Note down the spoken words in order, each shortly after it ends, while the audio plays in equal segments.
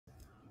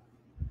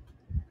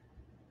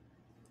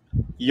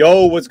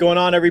Yo, what's going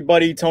on,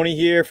 everybody? Tony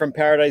here from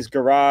Paradise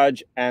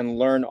Garage and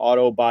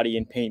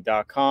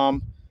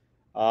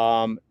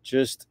LearnAutoBodyandPaint.com.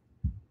 Just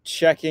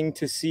checking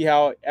to see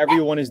how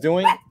everyone is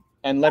doing,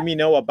 and let me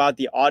know about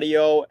the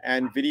audio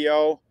and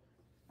video.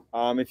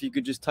 If you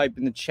could just type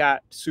in the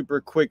chat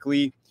super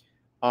quickly.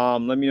 Let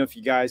me know if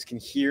you guys can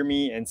hear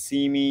me and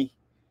see me.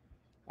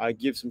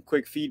 Give some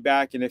quick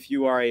feedback, and if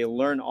you are a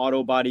Learn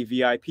Autobody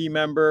VIP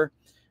member,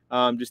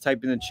 just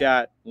type in the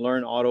chat,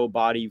 Learn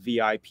Autobody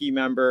VIP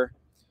member.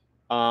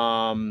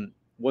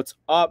 What's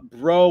up,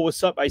 bro?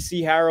 What's up? I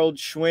see Harold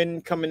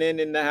Schwinn coming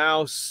in the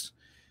house.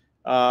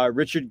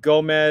 Richard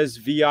Gomez,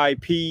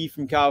 VIP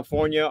from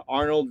California.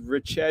 Arnold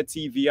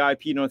Richetti,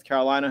 VIP, North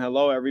Carolina.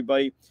 Hello,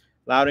 everybody.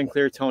 Loud and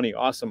clear, Tony.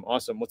 Awesome,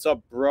 awesome. What's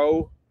up,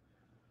 bro?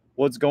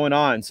 What's going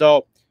on?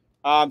 So,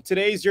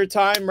 today's your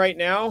time right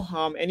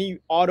now. Any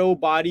auto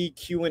body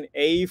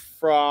Q&A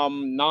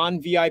from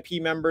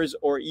non-VIP members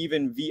or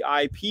even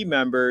VIP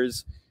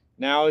members,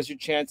 now is your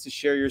chance to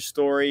share your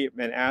story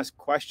and ask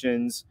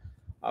questions.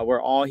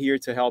 We're all here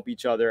to help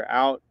each other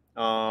out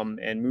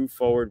and move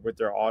forward with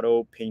their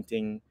auto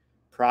painting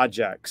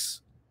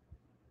projects.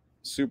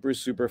 Super,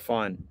 super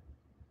fun.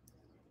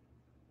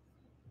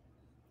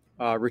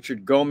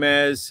 Richard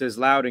Gomez says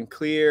loud and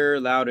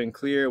clear, loud and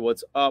clear.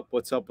 What's up?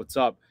 What's up? What's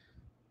up?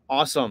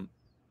 Awesome.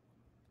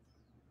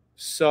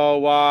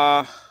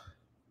 So,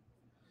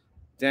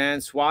 Dan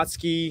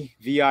Swatsky,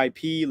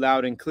 VIP,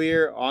 loud and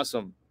clear.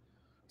 Awesome.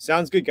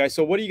 Sounds good, guys.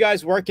 So what are you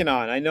guys working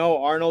on? I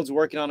know Arnold's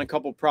working on a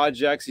couple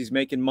projects. He's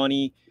making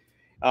money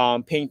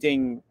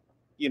painting,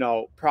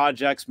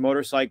 projects,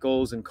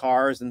 motorcycles and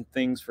cars and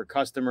things for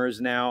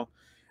customers now,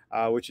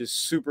 which is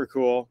super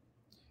cool.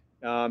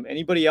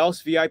 Anybody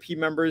else, VIP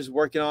members,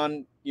 working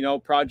on,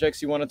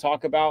 projects you want to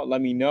talk about?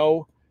 Let me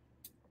know.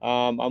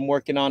 I'm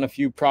working on a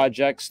few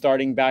projects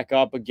starting back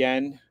up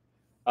again.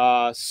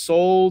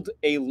 Sold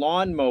a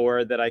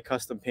lawnmower that I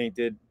custom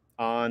painted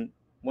on,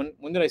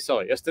 when did I sell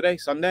it? Yesterday?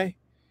 Sunday?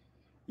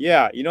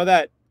 Yeah, you know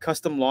that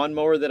custom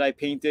lawnmower that I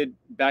painted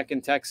back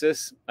in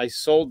Texas? I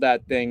sold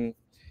that thing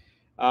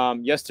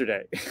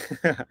yesterday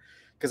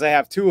because I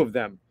have two of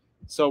them.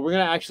 So we're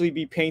going to actually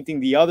be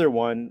painting the other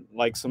one,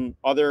 like some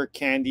other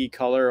candy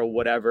color or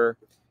whatever.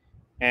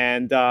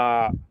 And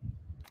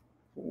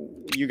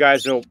you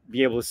guys will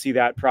be able to see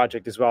that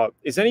project as well.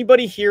 Is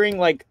anybody hearing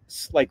like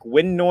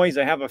wind noise?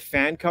 I have a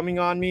fan coming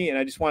on me, and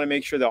I just want to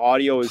make sure the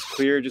audio is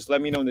clear. Just let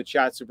me know in the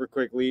chat super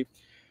quickly.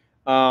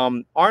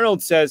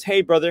 Arnold says,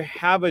 hey, brother,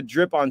 have a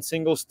drip on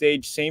single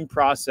stage, same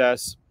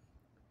process,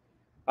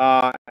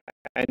 and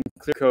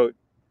clear coat,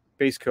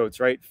 base coats,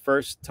 right?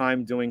 First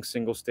time doing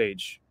single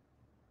stage.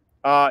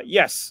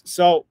 Yes.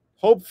 So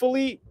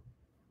hopefully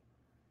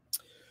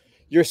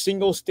your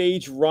single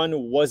stage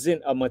run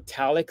wasn't a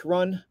metallic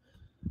run,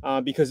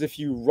 because if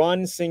you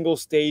run single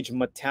stage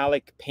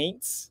metallic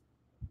paints,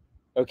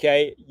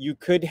 okay, you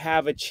could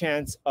have a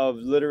chance of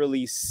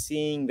literally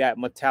seeing that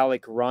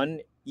metallic run,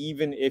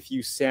 even if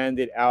you sand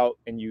it out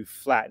and you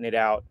flatten it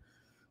out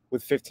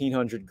with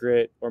 1500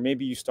 grit, or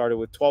maybe you started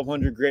with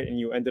 1200 grit and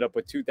you ended up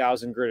with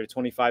 2000 grit or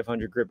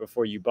 2500 grit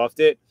before you buffed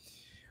it.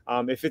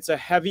 If it's a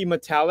heavy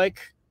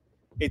metallic,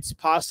 it's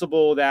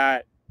possible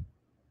that,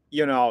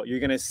 you're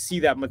going to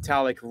see that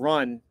metallic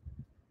run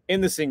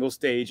in the single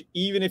stage.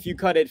 Even if you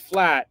cut it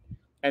flat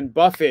and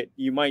buff it,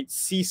 you might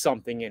see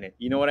something in it.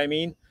 You know what I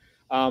mean?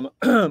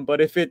 But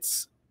if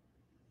it's,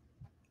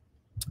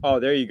 oh,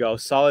 there you go,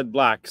 solid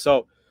black.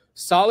 So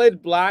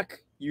solid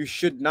black, you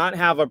should not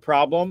have a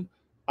problem.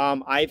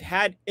 I've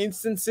had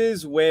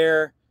instances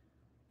where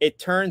it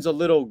turns a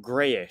little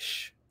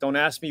grayish. Don't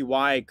ask me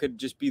why. It could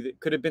just be,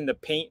 could have been the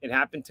paint. It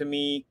happened to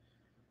me,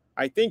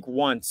 I think,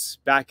 once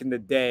back in the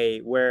day,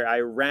 where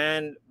I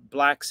ran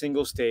black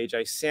single stage.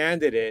 I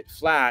sanded it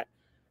flat,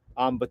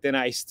 but then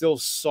I still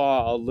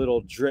saw a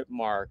little drip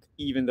mark,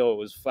 even though it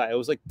was flat. It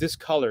was like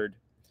discolored,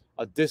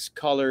 a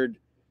discolored,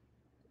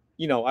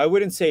 I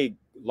wouldn't say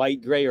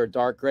light gray or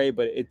dark gray,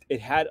 but it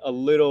had a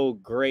little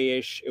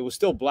grayish. It was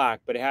still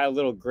black, but it had a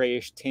little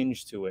grayish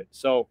tinge to it.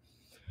 So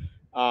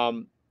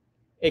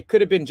it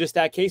could have been just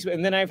that case.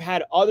 And then I've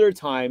had other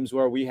times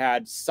where we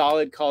had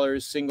solid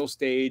colors, single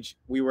stage.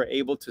 We were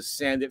able to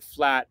sand it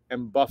flat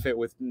and buff it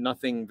with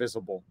nothing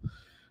visible.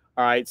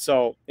 All right.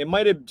 So it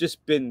might have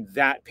just been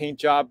that paint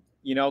job,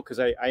 because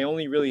I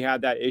only really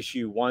had that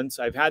issue once.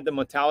 I've had the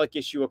metallic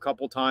issue a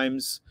couple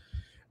times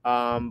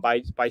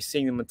by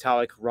seeing the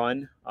metallic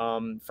run.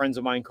 Friends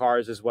of mine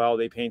cars as well,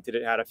 they painted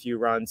it, had a few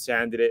runs,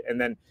 sanded it, and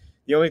then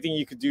the only thing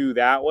you could do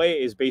that way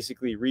is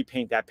basically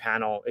repaint that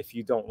panel if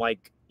you don't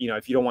like,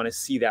 if you don't want to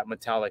see that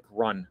metallic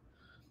run.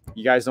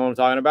 You guys know what I'm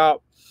talking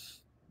about?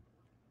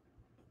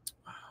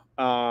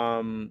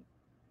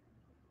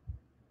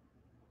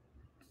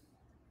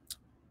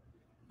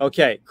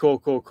 Okay,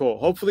 cool.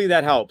 Hopefully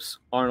that helps,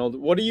 Arnold.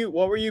 What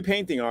were you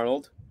painting,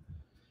 Arnold?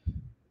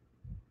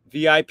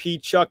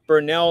 VIP Chuck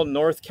Burnell,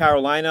 North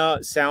Carolina.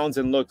 Sounds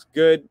and looks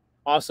good.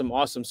 Awesome.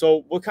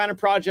 So what kind of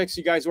projects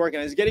you guys working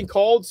on? Is it getting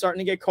cold? Starting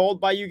to get cold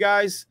by you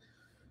guys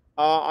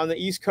on the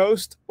East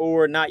Coast,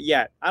 or not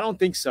yet? I don't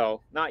think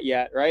so. Not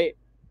yet, right?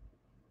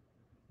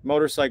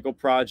 Motorcycle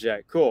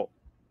project. Cool.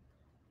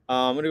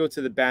 I'm going to go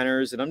to the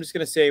banners, and I'm just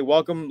going to say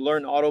welcome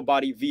Learn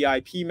Autobody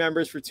VIP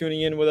members for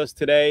tuning in with us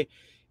today.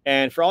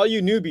 And for all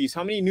you newbies,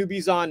 how many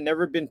newbies on?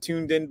 Never been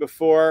tuned in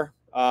before?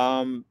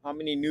 How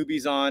many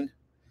newbies on?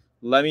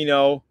 Let me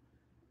know.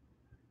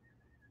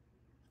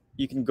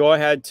 You can go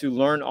ahead to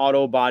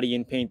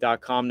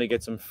learnautobodyandpaint.com to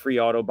get some free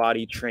auto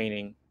body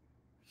training.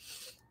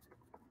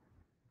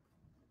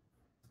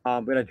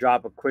 I'm going to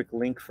drop a quick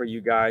link for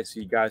you guys so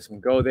you guys can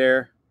go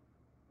there.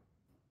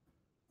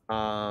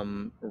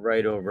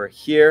 Right over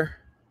here.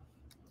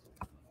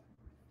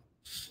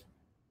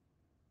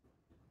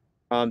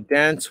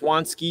 Dan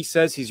Swansky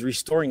says he's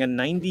restoring a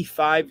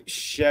 95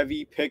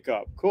 Chevy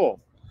pickup. Cool.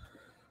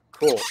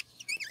 Cool.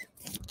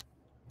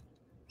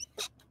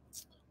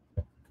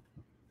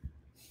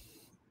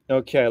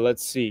 Okay,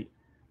 let's see.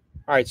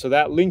 All right, so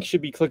that link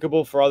should be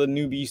clickable for all the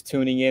newbies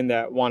tuning in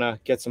that want to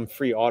get some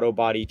free auto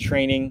body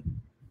training.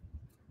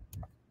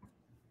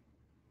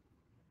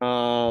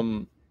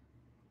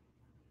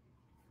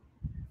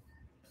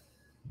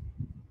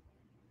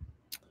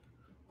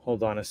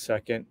 Hold on a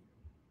second.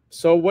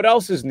 So what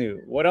else is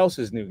new? What else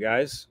is new,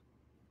 guys?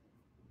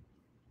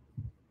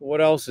 What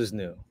else is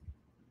new?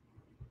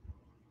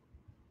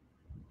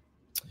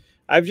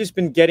 I've just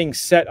been getting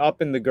set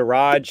up in the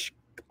garage,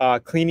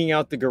 cleaning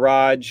out the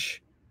garage.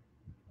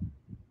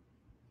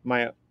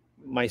 My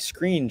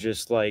screen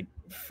just like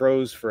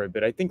froze for a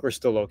bit. I think we're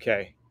still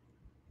okay.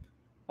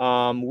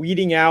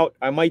 Weeding out.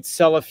 I might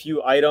sell a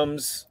few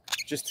items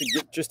just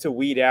to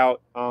weed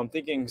out. I'm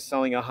thinking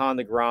selling a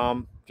Honda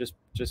Grom,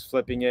 just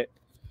flipping it.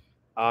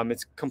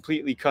 It's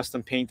completely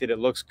custom painted. It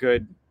looks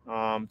good.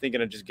 I'm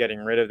thinking of just getting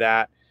rid of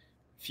that.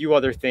 A few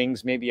other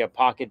things, maybe a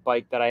pocket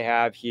bike that I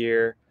have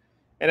here.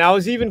 And I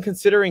was even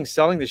considering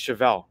selling the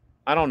Chevelle.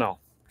 I don't know.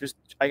 Just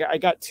I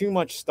got too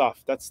much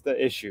stuff. That's the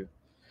issue.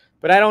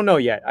 But I don't know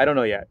yet. I don't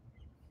know yet.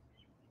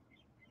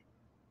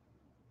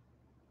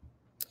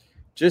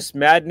 Just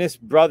madness,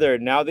 brother.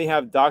 Now they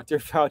have Dr.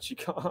 Fauci.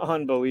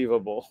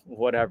 Unbelievable.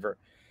 Whatever.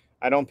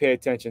 I don't pay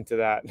attention to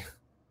that.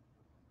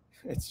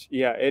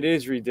 Yeah, it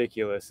is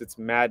ridiculous. It's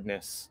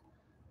madness.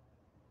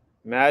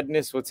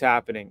 Madness, what's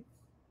happening?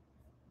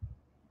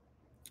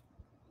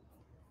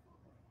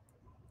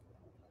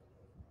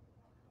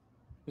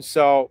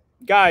 So,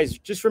 guys,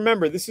 just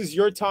remember, this is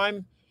your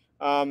time.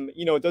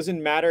 It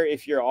doesn't matter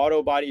if your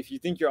auto body, if you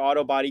think your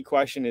auto body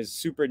question is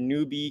super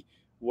newbie,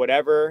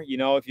 whatever,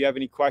 if you have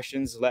any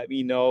questions, let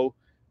me know.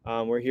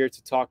 We're here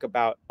to talk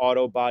about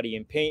auto body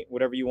and paint,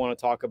 whatever you want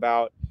to talk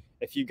about.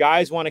 If you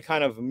guys want to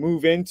kind of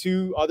move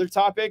into other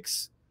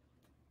topics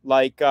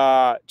like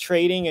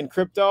trading and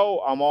crypto,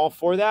 I'm all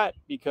for that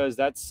because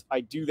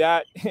I do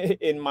that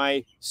in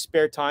my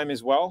spare time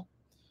as well.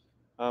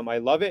 I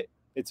love it.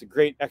 It's a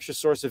great extra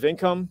source of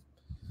income.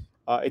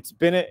 It's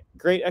been a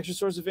great extra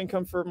source of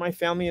income for my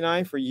family and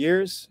I for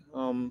years.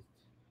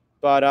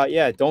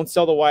 Yeah, don't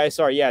sell the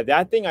YSR. Yeah,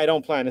 that thing I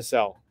don't plan to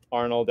sell,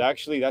 Arnold.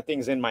 Actually, that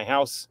thing's in my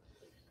house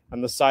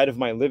on the side of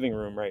my living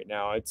room right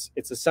now. It's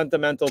a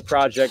sentimental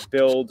project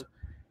build,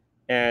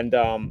 and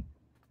I'm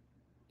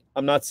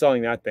not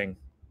selling that thing.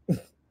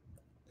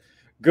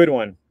 Good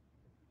one.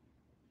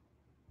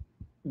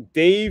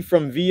 Dave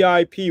from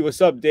VIP.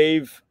 What's up,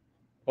 Dave?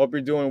 Hope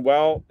you're doing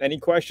well. Any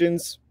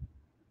questions?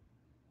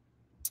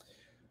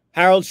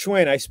 Harold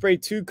Schwinn. I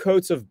sprayed 2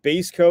 coats of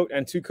base coat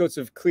and 2 coats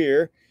of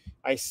clear.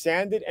 I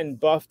sanded and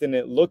buffed, and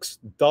it looks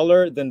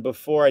duller than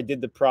before I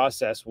did the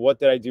process. What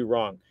did I do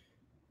wrong?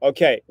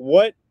 Okay,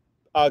 what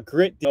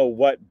grit,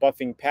 what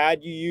buffing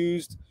pad you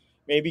used?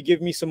 Maybe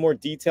give me some more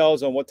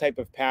details on what type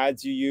of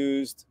pads you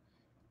used,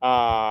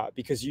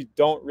 because you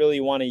don't really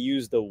want to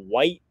use the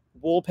white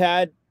wool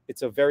pad.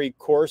 It's a very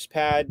coarse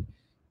pad,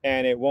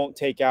 and it won't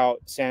take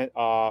out sand.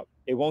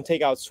 It won't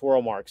take out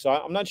swirl marks. So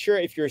I'm not sure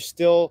if you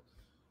still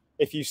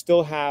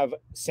have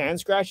sand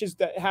scratches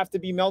that have to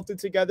be melted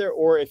together,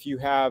 or if you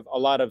have a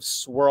lot of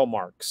swirl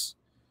marks.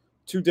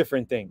 2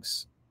 different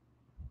things.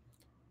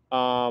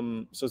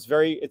 So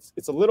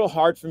it's a little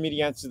hard for me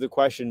to answer the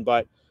question,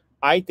 but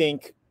I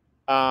think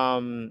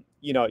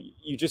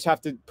you just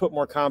have to put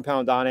more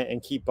compound on it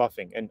and keep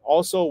buffing. And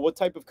also, what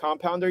type of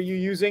compound are you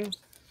using?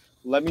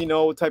 Let me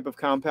know what type of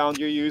compound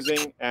you're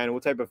using and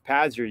what type of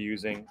pads you're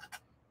using.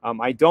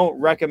 I don't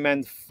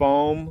recommend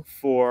foam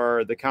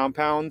for the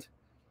compound.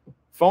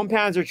 Foam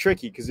pads are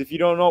tricky because if you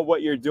don't know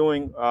what you're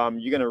doing,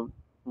 you're going to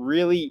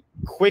really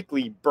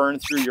quickly burn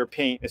through your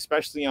paint,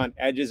 especially on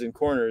edges and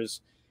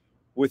corners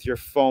with your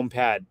foam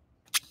pad.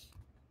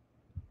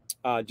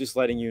 Just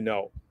letting you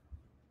know.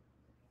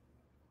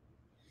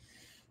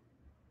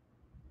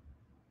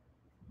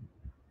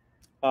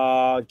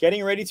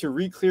 Getting ready to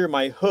re-clear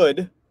my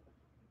hood.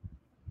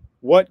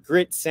 What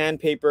grit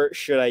sandpaper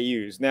should I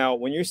use? Now,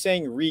 when you're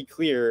saying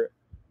re-clear,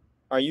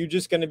 are you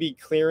just going to be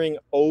clearing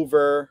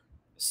over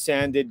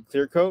sanded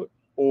clear coat,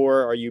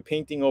 or are you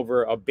painting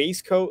over a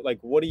base coat? Like,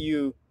 what are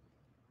you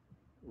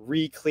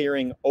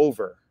re-clearing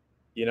over?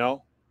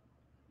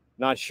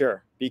 Not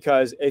sure,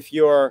 because if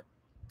you're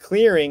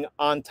clearing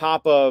on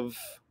top of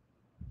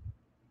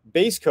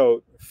base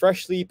coat,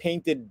 freshly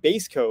painted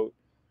base coat,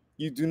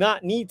 you do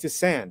not need to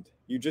sand.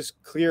 You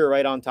just clear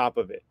right on top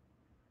of it.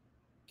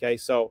 Okay,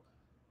 so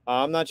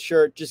I'm not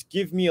sure. Just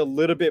give me a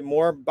little bit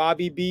more,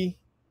 Bobby B.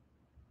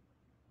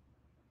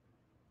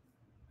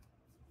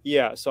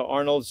 Yeah, so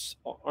Arnold's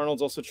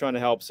also trying to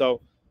help. So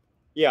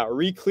yeah,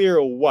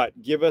 re-clear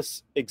what? Give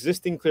us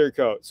existing clear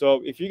coat.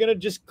 So if you're gonna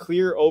just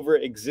clear over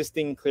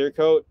existing clear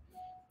coat,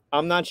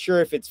 I'm not sure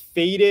if it's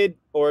faded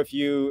or if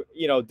you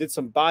know did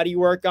some body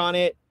work on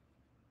it.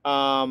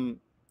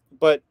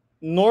 But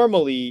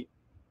normally,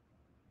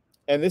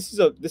 and this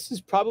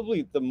is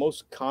probably the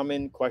most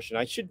common question.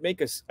 I should make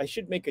a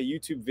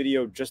YouTube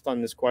video just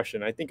on this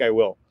question. I think I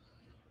will.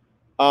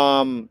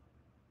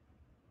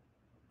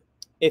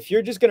 If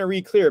you're just going to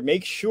re-clear,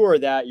 make sure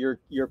that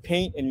your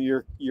paint and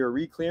you're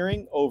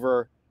re-clearing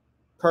over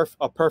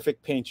a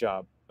perfect paint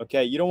job.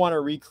 Okay, you don't want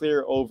to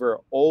re-clear over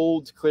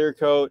old clear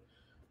coat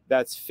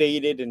that's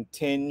faded and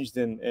tinged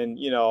and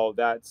you know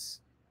that's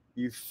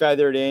you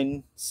feathered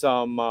in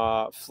some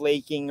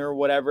flaking or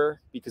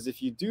whatever, because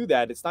if you do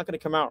that, it's not going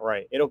to come out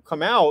right. It'll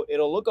come out,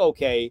 it'll look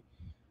okay,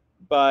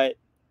 but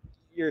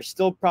you're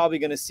still probably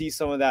going to see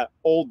some of that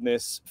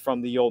oldness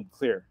from the old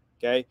clear.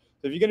 Okay,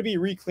 so if you're going to be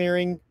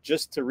re-clearing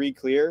just to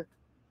re-clear,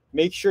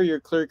 make sure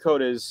your clear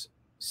coat is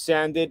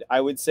sanded.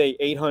 I would say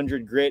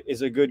 800 grit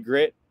is a good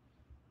grit,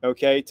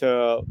 okay,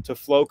 to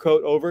flow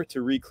coat over,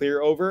 to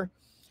re-clear over.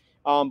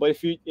 But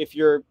if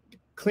you're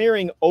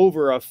clearing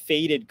over a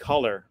faded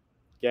color,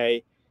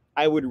 okay,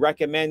 I would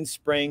recommend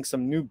spraying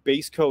some new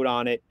base coat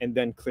on it and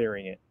then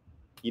clearing it.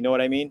 You know what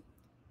I mean?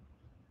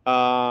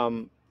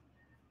 Bobby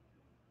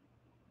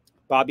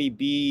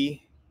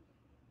B.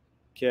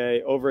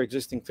 Okay, over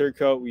existing clear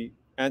coat. We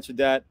answered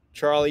that.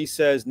 Charlie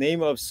says,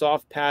 name of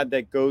soft pad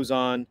that goes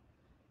on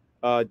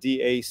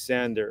DA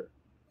sander.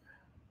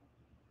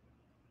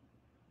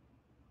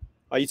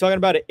 Are you talking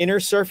about an inner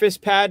surface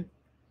pad?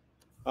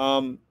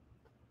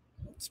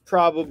 It's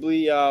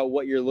probably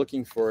what you're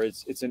looking for.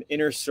 It's an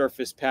inner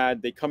surface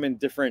pad. They come in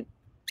different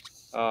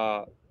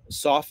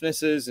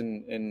softnesses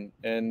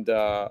and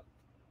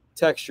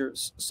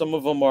textures. Some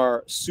of them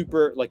are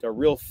super like a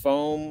real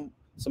foam.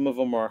 Some of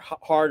them are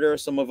harder.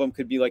 Some of them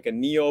could be like a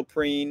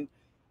neoprene.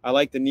 I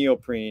like the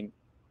neoprene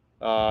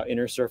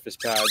inner surface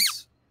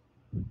pads.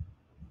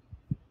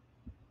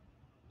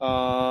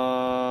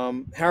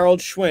 Harold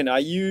Schwinn, I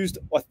used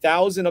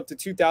 1,000 up to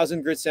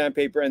 2,000 grit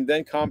sandpaper and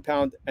then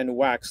compound and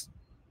wax.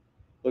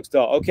 Looks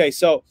dull. Okay,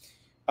 so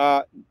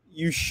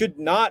you should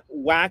not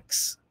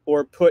wax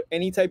or put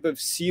any type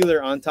of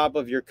sealer on top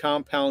of your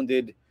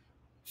compounded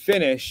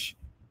finish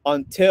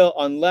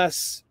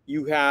unless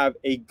you have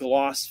a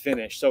gloss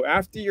finish. So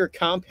after your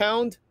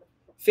compound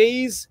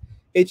phase,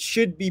 it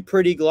should be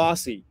pretty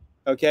glossy.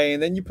 Okay,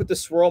 and then you put the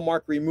swirl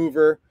mark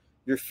remover.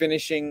 You're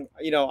finishing.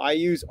 You know,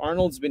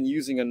 Arnold's been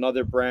using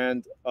another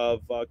brand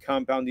of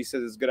compound. He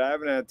says it's good. I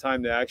haven't had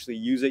time to actually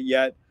use it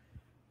yet.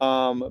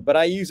 But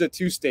I use a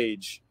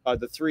two-stage,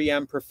 the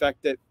 3M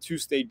Perfected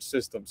two-stage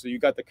system. So you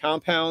got the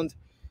compound,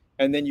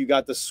 and then you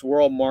got the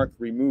swirl mark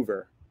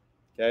remover,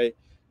 okay?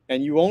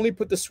 And you only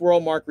put the swirl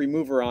mark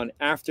remover on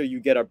after you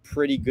get a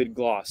pretty good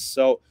gloss.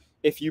 So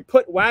if you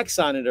put wax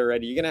on it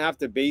already, you're gonna have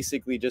to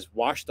basically just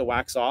wash the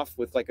wax off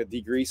with like a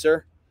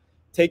degreaser.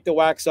 Take the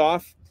wax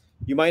off.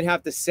 You might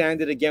have to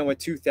sand it again with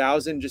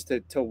 2,000 just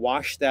to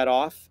wash that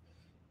off.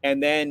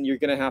 And then you're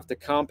gonna have to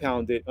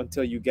compound it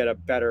until you get a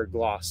better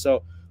gloss.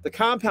 So the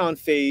compound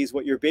phase,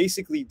 what you're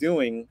basically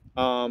doing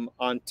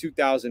on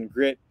 2,000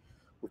 grit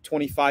or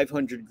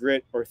 2,500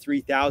 grit or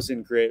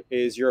 3,000 grit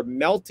is you're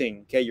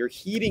melting, okay? You're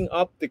heating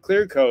up the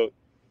clear coat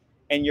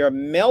and you're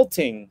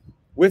melting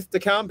with the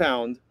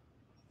compound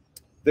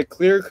the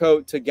clear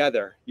coat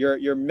together.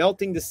 You're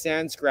melting the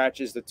sand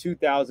scratches, the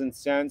 2,000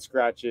 sand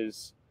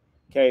scratches,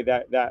 okay,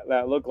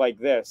 that look like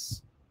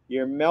this.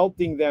 You're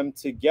melting them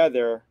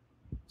together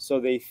so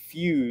they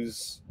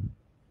fuse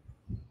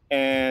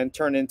and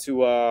turn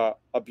into a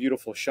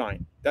beautiful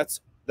shine.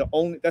 That's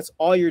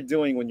all you're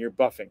doing when you're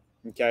buffing,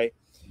 okay?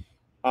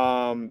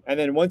 And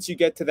then once you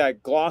get to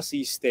that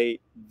glossy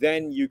state,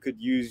 then you could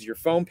use your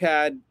foam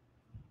pad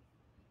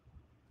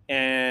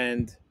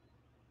and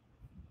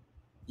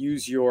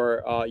use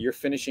your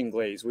finishing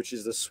glaze, which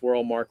is the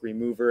swirl mark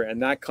remover,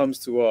 and that comes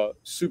to a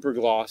super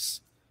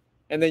gloss.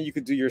 And then you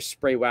could do your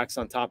spray wax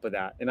on top of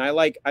that. And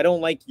I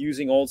don't like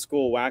using old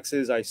school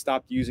waxes. I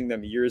stopped using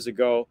them years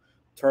ago.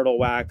 Turtle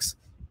wax,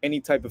 any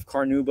type of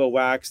carnauba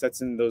wax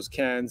that's in those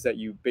cans that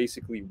you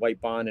basically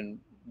wipe on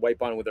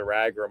with a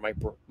rag or a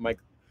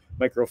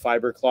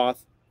microfiber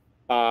cloth.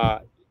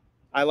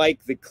 I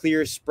like the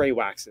clear spray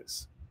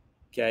waxes.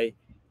 Okay,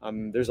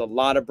 there's a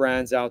lot of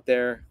brands out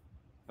there.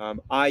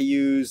 I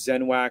use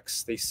Zen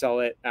Wax. They sell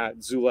it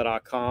at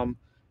Zula.com.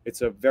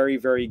 It's a very,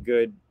 very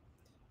good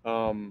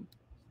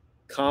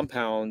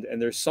compound,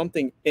 and there's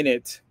something in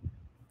it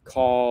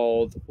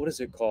called, what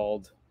is it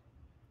called?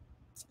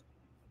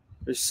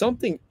 There's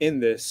something in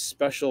this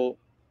special.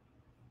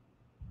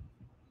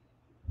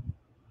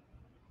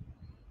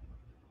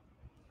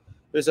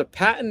 There's a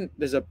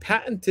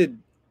patented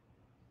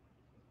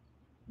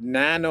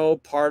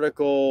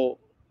nanoparticle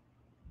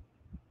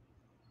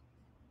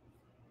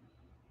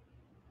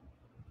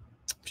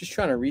Just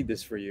trying to read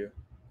this for you.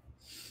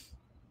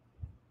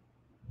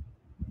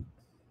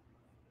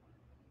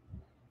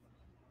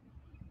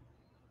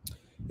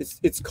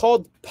 It's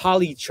called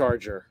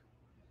Polycharger.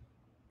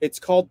 It's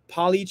called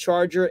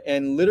Polycharger,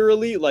 and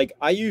literally, like,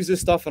 I use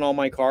this stuff in all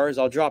my cars.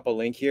 I'll drop a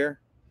link here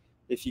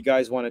if you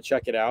guys want to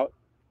check it out.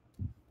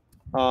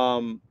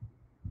 But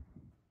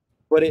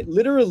it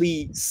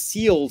literally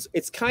seals.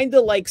 It's kind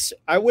of like,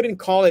 I wouldn't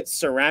call it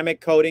ceramic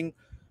coating,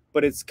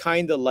 but it's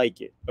kind of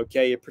like it.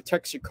 Okay, it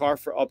protects your car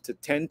for up to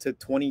 10 to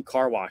 20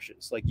 car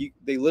washes. Like,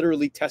 they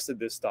literally tested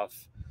this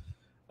stuff.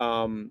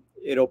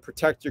 It'll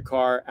protect your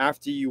car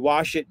after you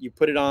wash it. You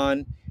put it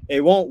on.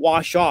 It won't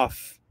wash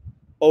off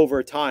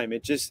over time.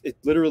 It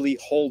literally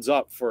holds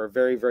up for a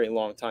very, very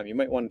long time. You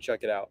might want to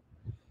check it out.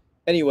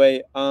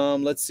 Anyway,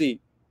 let's see.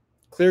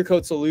 Clear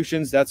Coat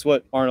Solutions. That's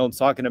what Arnold's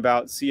talking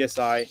about.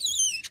 CSI.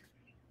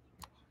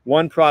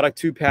 One product,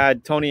 two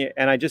pad. Tony,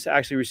 and I just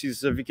actually received a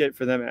certificate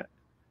for them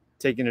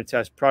taking a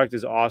test. Product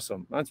is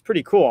awesome. That's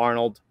pretty cool,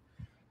 Arnold.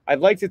 I'd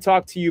like to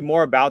talk to you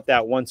more about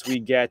that once we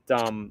get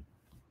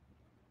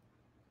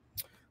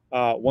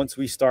once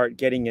we start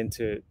getting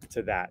into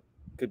that,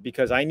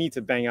 because I need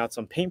to bang out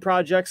some paint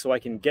projects so I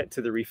can get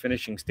to the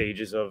refinishing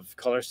stages of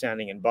color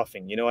sanding and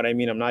buffing. You know what I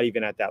mean? I'm not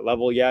even at that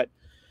level yet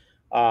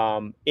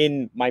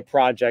in my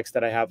projects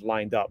that I have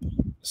lined up.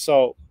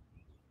 So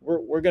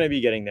we're going to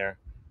be getting there.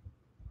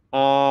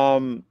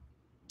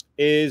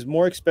 Is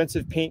more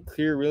expensive paint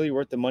clear really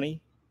worth the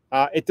money?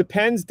 It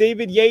depends,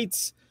 David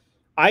Yates.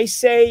 I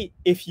say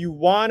if you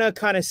want to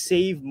kind of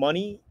save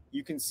money,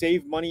 you can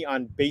save money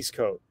on base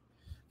coat.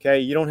 Okay,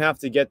 you don't have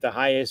to get the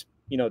highest,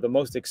 the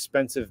most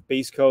expensive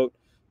base coat.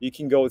 You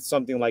can go with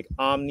something like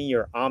Omni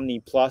or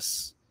Omni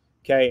Plus,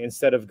 okay,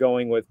 instead of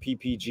going with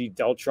PPG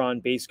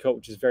Deltron base coat,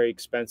 which is very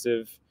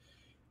expensive.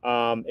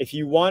 If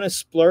you want to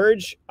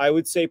splurge, I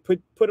would say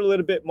put a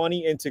little bit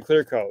money into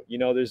clear coat.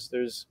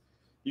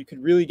 You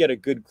could really get a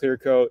good clear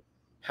coat.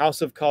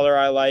 House of Color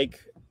I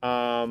like.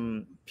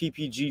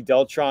 PPG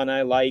Deltron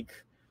I like.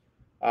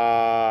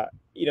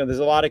 There's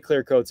a lot of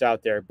clear coats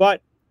out there,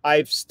 but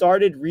I've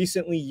started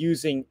recently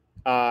using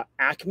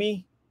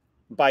Acme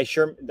by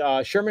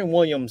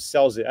Sherman-Williams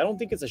sells it. I don't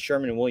think it's a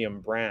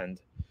Sherman-Williams brand,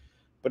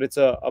 but it's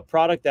a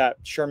product that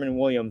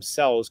Sherman-Williams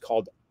sells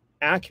called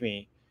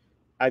Acme.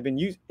 I've been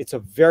using. It's a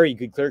very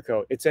good clear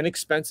coat. It's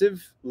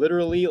inexpensive,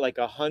 literally like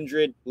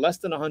less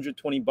than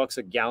 $120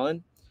 a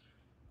gallon.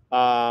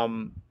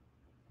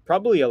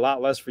 Probably a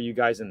lot less for you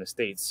guys in the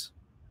States.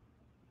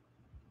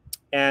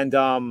 And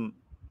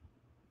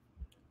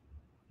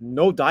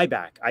no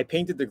dieback. I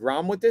painted the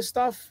Grom with this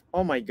stuff.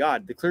 Oh my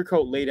God, the clear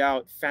coat laid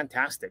out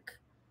fantastic.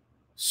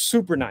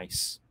 Super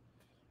nice.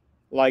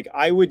 Like,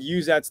 I would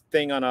use that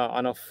thing on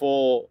a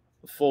full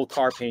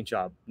car paint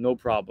job, no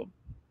problem.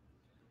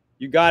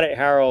 You got it,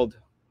 Harold.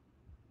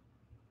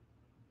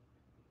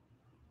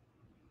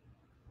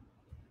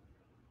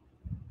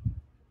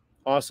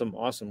 Awesome,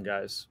 awesome,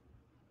 guys.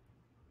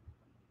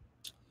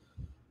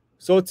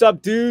 So what's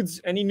up, dudes?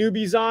 Any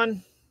newbies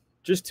on?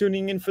 Just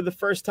tuning in for the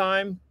first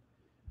time?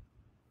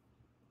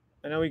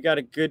 I know we got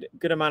a good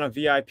amount of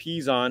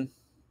VIPs on.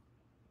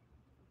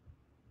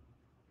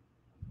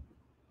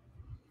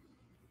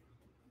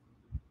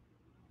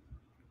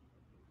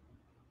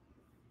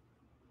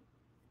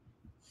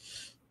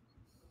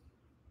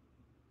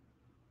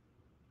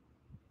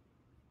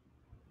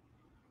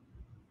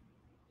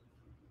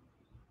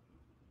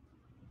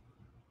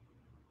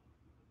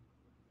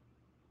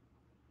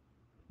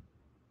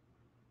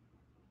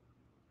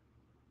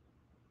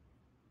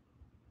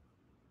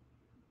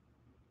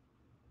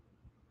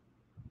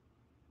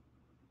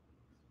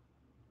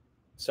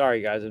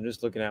 Sorry, guys. I'm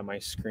just looking at my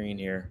screen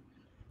here.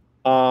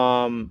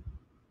 All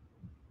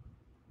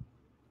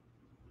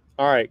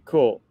right,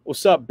 cool.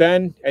 What's up,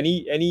 Ben?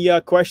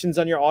 Any questions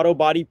on your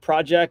Autobody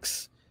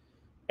projects?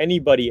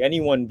 Anybody?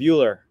 Anyone?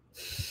 Bueller?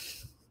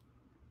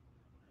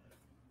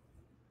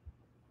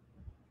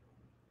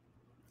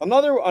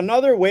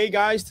 Another way,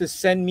 guys, to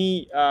send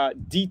me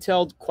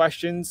detailed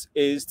questions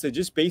is to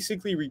just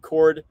basically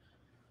record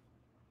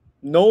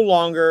no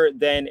longer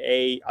than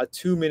a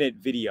 2-minute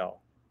video.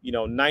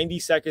 90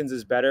 seconds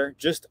is better,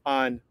 just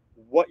on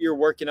what you're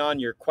working on,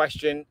 your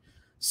question.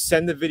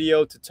 Send the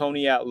video to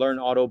Tony at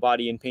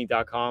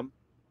learnautobodyandpaint.com.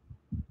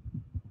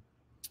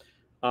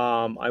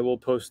 I will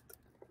post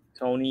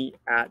Tony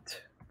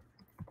at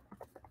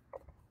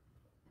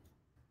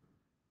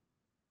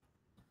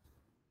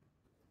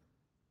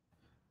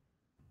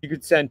you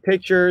could send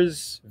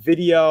pictures,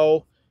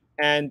 video,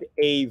 and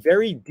a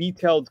very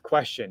detailed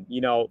question.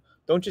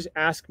 Don't just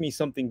ask me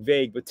something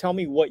vague, but tell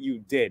me what you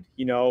did.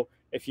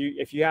 If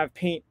you have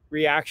paint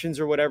reactions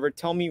or whatever,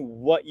 tell me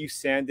what you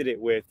sanded it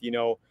with.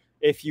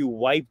 If you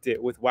wiped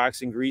it with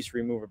wax and grease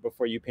remover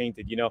before you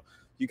painted.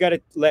 You got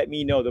to let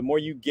me know. The more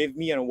you give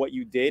me on what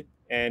you did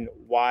and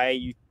why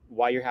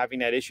you're having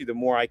that issue, the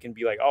more I can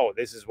be like, oh,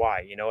 this is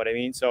why. You know what I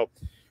mean? So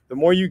the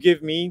more you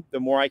give me, the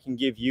more I can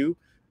give you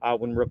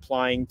when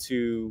replying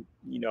to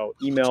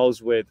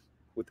emails with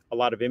a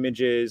lot of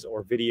images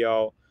or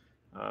video.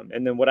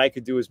 And then what I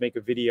could do is make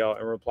a video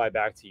and reply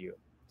back to you.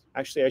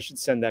 Actually, I should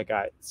send that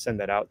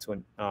out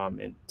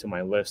to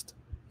my list,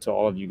 to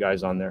all of you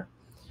guys on there.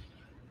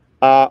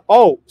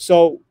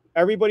 So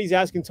everybody's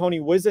asking, Tony,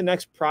 what's the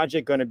next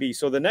project going to be?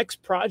 So the next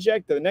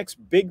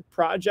big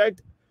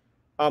project,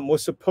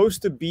 was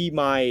supposed to be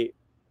my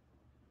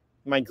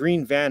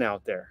green van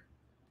out there.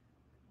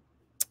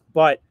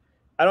 But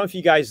I don't know if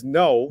you guys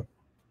know,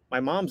 my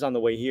mom's on the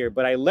way here,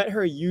 but I let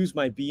her use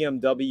my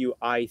BMW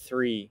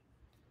i3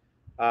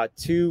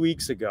 2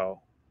 weeks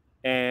ago,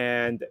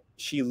 and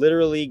she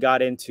literally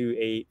got into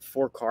a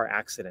 4-car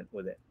accident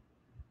with it.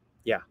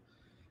 Yeah,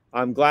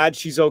 I'm glad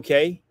she's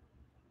okay.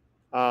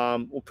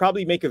 We'll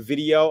probably make a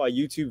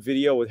YouTube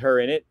video with her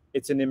in it.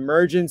 It's an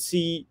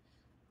emergency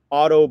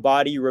auto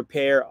body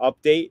repair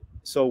update.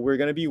 So we're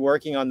going to be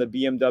working on the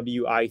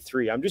BMW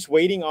i3. I'm just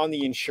waiting on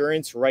the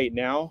insurance right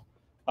now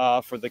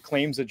for the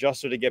claims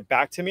adjuster to get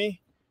back to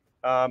me.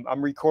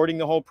 I'm recording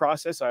the whole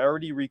process. I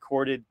already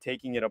recorded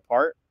taking it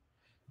apart.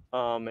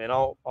 And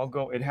I'll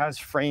go. It has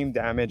frame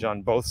damage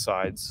on both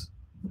sides.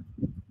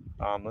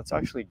 Let's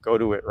actually go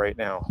to it right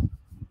now.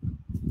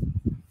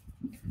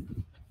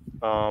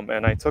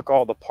 And I took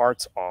all the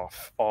parts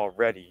off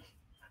already.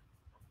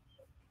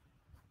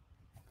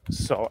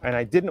 So, and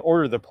I didn't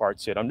order the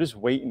parts yet. I'm just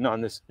waiting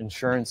on this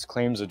insurance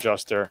claims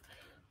adjuster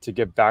to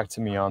get back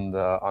to me on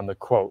the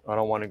quote. I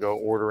don't want to go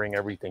ordering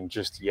everything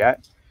just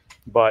yet,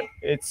 but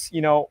it's,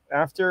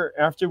 after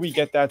we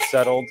get that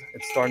settled,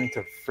 it's starting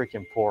to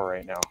freaking pour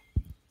right now.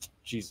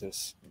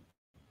 Jesus,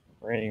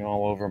 raining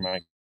all over my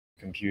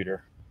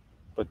computer.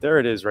 But there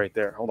it is right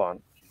there. Hold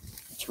on.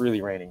 It's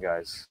really raining,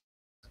 guys.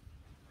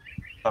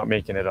 Not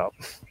making it up.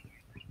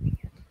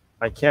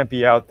 I can't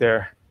be out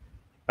there.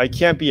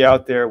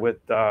 With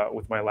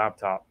my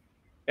laptop.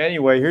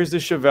 Anyway, here's the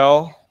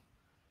Chevelle.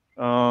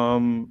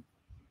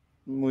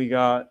 We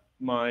got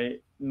my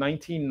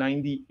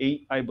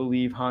 1998, I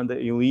believe, Honda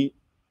Elite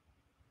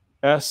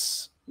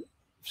S.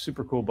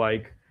 Super cool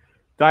bike.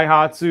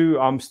 Daihatsu.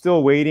 I'm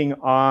still waiting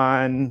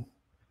on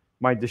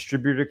my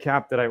distributor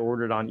cap that I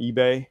ordered on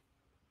eBay.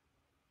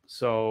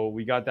 So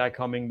we got that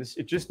coming.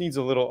 It just needs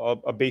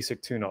a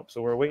basic tune-up.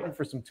 So we're waiting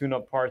for some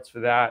tune-up parts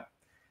for that.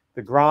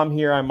 The Grom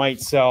here I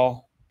might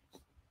sell.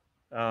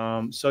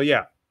 So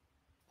yeah.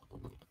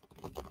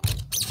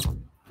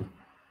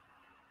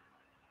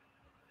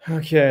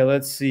 Okay,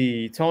 let's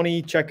see.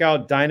 Tony, check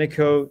out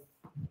Dynacoat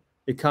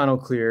Econo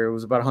Clear. It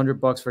was about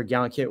 $100 for a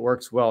gallon kit.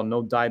 Works well.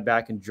 No dye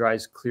back and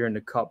dries clear in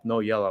the cup. No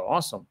yellow.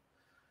 Awesome.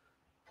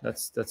 That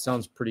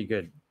sounds pretty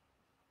good.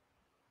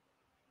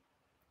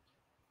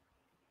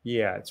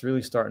 Yeah, it's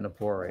really starting to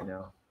pour right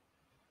now.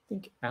 I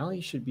think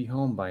Allie should be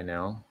home by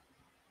now.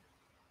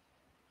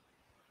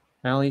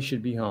 Allie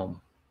should be home.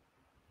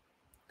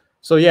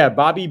 So yeah,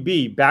 Bobby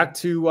B, back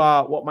to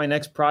what my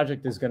next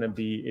project is going to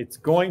be. It's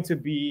going to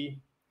be,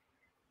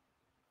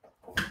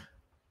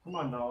 come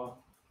on, Noah.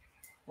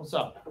 What's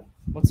up?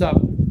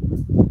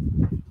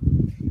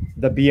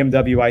 The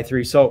BMW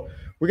i3. So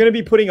we're going to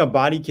be putting a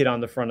body kit on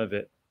the front of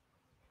it,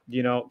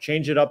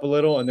 change it up a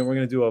little, and then we're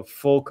going to do a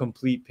full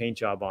complete paint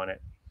job on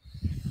it.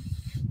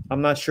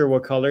 I'm not sure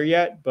what color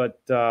yet,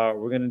 but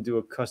we're going to do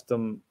a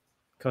custom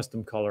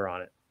color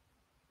on it.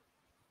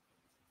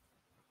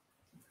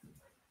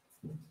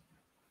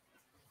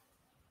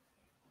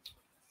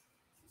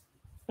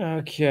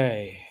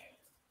 Okay.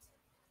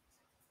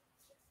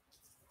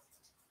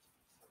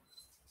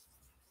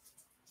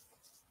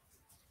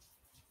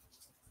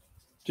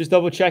 Just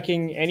double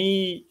checking,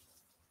 any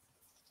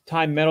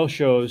time metal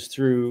shows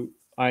through,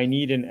 I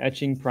need an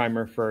etching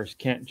primer first.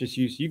 Can't just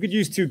use, you could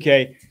use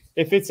 2K.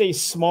 If it's a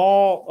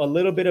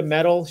little bit of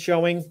metal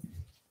showing,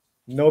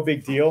 no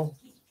big deal.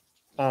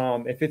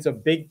 If it's a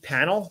big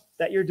panel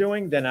that you're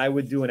doing, then I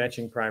would do an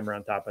etching primer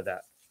on top of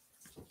that.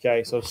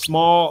 Okay, so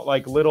small,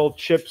 like little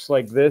chips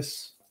like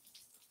this,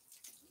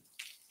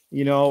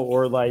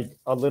 or like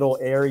a little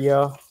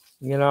area,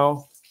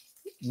 no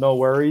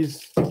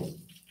worries.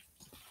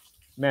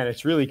 Man,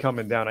 it's really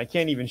coming down. I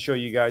can't even show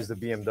you guys the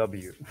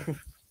BMW.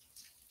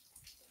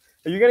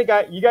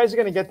 You guys are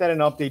gonna get that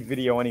in an update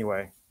video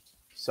anyway.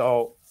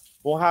 So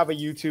we'll have a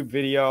YouTube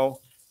video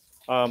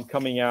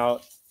coming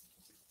out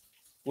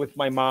with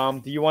my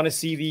mom. Do you want to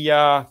see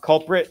the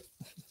culprit?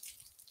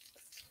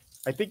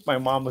 I think my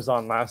mom was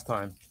on last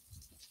time,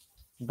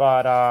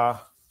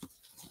 but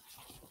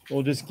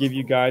we'll just give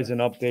you guys an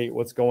update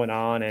what's going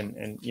on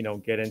and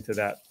get into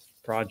that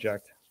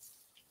project.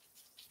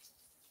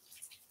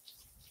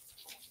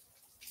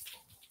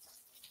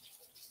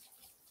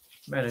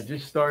 Man, it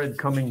just started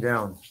coming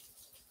down.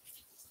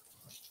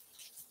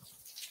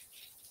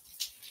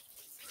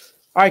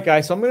 All right,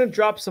 guys, so I'm going to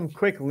drop some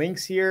quick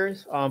links here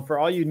for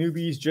all you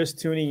newbies just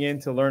tuning in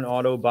to learn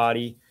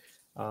Autobody,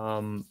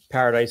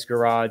 Paradise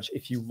Garage.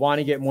 If you want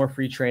to get more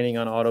free training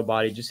on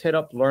Autobody, just hit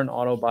up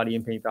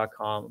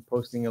learnautobodyandpaint.com. I'm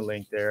posting a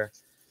link there.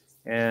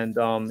 And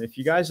if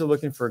you guys are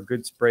looking for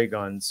good spray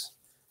guns,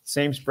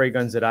 same spray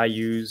guns that I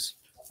use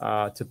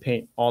to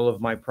paint all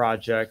of my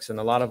projects, and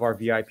a lot of our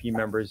VIP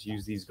members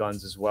use these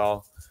guns as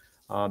well.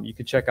 You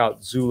can check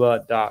out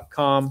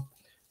Zula.com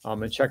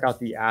and check out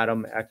the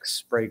Atom X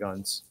spray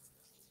guns.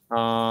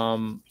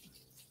 Um,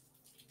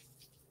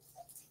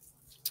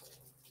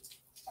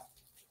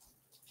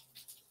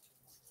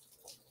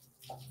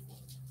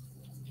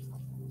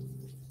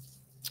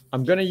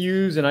 I'm going to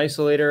use an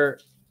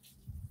isolator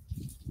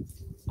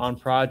on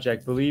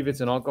project. Believe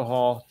it's an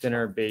alcohol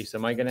thinner base.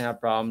 Am I going to have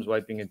problems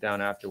wiping it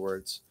down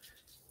afterwards?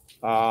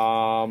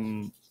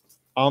 I'm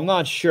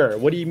not sure.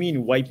 What do you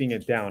mean wiping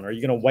it down? Are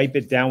you going to wipe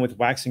it down with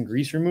wax and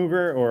grease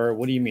remover, or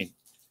what do you mean?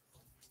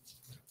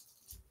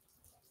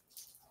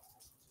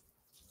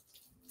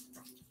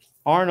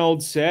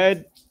 Arnold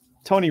said,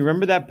 Tony,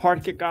 remember that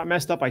part got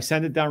messed up? I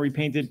sent it down,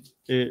 repainted,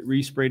 it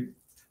resprayed,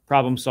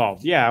 problem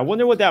solved. Yeah, I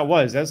wonder what that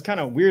was. That's kind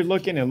of weird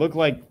looking. It looked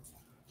like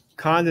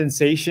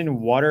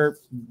condensation, water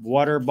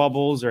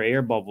bubbles or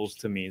air bubbles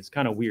to me. It's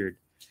kind of weird.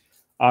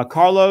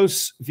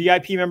 Carlos,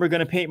 VIP member,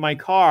 going to paint my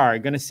car.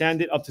 Going to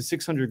sand it up to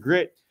 600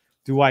 grit.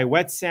 Do I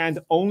wet sand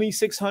only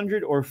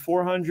 600 or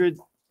 400?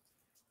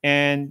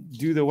 And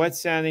do the wet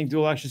sanding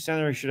dual action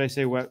sander, or should I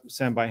say wet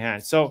sand by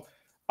hand? So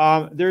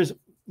there's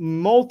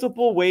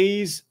multiple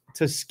ways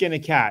to skin a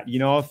cat. You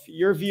know, if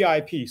you're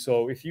VIP,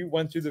 so if you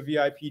went through the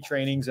VIP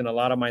trainings and a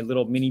lot of my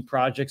little mini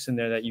projects in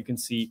there that you can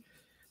see,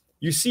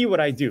 you see what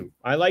I do.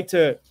 I like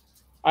to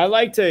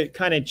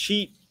kind of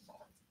cheat,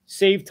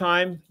 save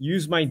time,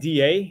 use my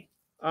DA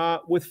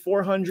with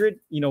 400,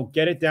 you know,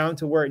 get it down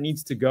to where it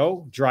needs to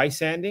go, dry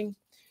sanding.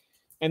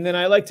 And then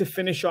I like to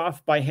finish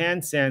off by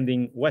hand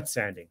sanding, wet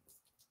sanding.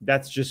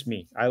 That's just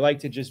me. I like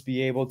to just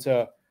be able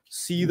to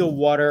see the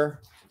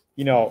water.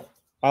 You know,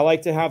 I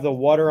like to have the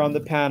water on the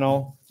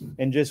panel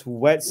and just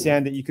wet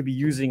sand it. You could be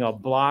using a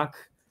block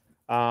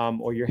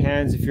or your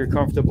hands if you're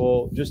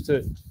comfortable, just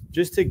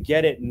to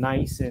get it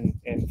nice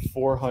and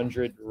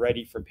 400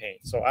 ready for paint.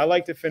 So I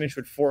like to finish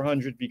with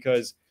 400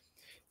 because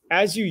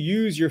as you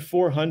use your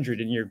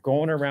 400 and you're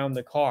going around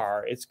the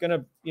car, it's going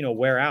to, you know,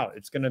 wear out.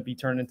 It's going to be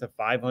turned into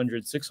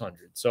 500,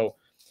 600. So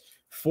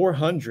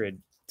 400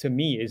 to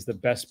me is the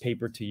best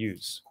paper to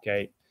use.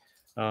 Okay.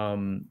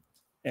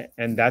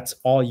 And that's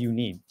all you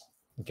need.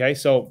 Okay.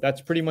 So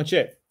that's pretty much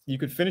it. You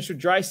could finish with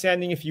dry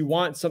sanding if you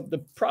want.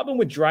 The problem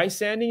with dry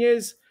sanding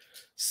is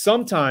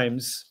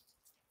sometimes,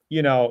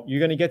 you know,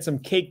 you're going to get some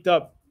caked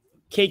up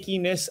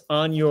cakiness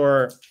on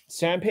your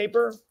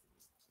sandpaper,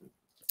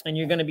 and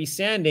you're going to be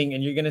sanding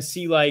and you're going to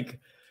see like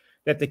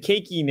that the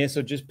cakiness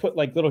will just put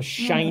like little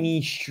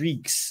shiny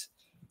streaks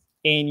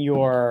in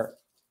your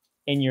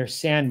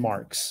sand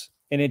marks,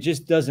 and it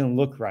just doesn't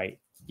look right.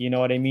 You know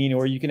what I mean?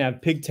 Or you can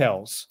have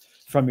pigtails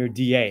from your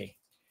DA,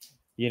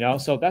 you know?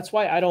 So that's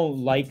why I don't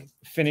like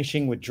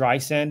finishing with dry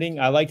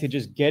sanding. I like to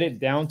just get it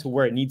down to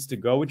where it needs to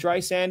go with dry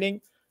sanding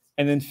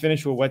and then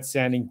finish with wet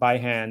sanding by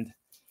hand.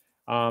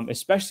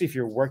 Especially if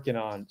you're working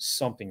on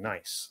something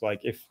nice. Like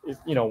if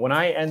you know, when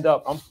I end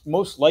up, I'm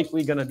most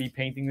likely going to be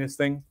painting this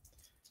thing.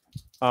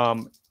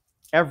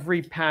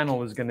 Every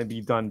panel is going to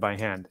be done by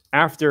hand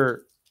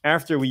after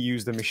we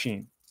use the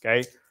machine.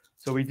 Okay.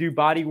 So we do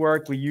body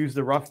work. We use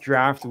the rough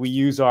draft. We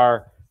use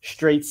our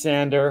straight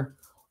sander.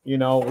 You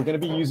know, we're going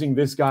to be using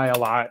this guy a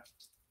lot,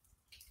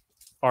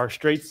 our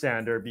straight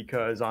sander,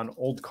 because on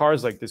old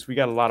cars like this, we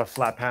got a lot of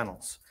flat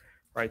panels,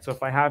 right? So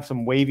if I have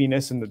some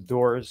waviness in the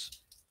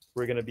doors,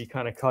 we're going to be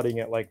kind of cutting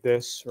it like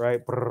this,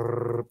 right?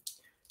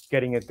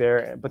 Getting it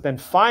there. But then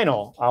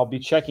final, I'll be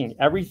checking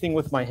everything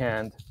with my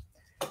hand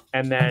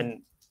and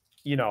then,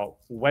 you know,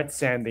 wet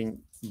sanding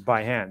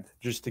by hand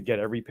just to get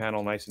every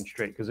panel nice and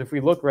straight. Because if we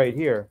look right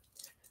here,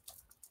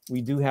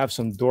 we do have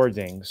some door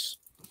dings.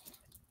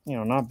 You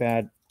know, not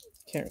bad.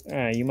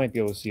 You might be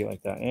able to see it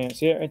like that.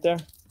 See it right there?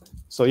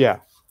 So yeah,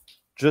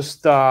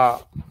 just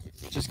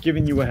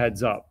giving you a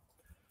heads up.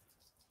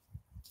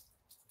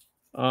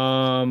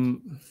 What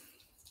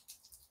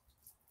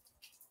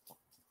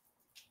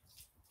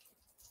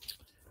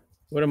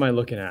am I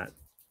looking at?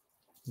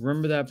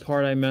 Remember that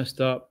part I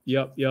messed up?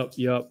 Yup.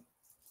 I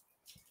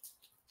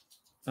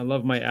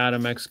love my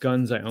Adam X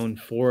guns. I own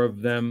 4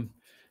 of them.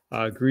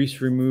 Grease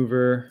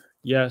remover.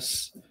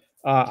 Yes.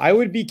 I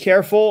would be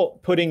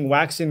careful putting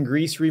wax and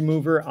grease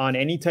remover on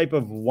any type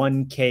of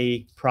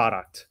 1K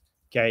product.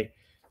 Okay.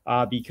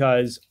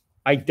 Because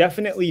I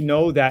definitely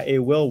know that it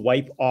will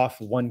wipe off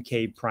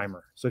 1K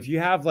primer. So if you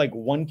have like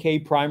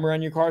 1K primer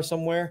on your car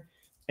somewhere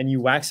and you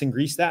wax and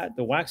grease that,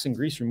 the wax and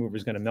grease remover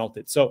is going to melt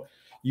it. So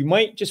you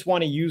might just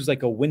want to use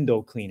like a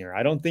window cleaner.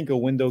 I don't think a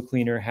window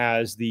cleaner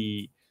has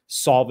the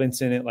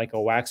solvents in it like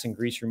a wax and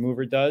grease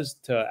remover does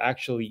to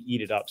actually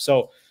eat it up.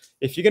 So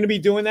if you're going to be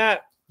doing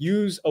that,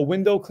 use a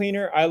window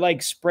cleaner. I like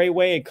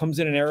Sprayway. It comes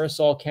in an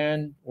aerosol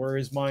can. Where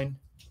is mine?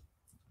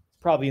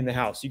 Probably in the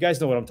house. You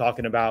guys know what I'm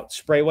talking about.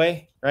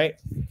 Sprayway, right?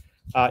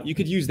 You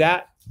could use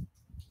that.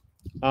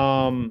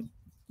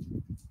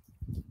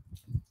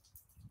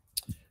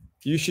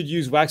 You should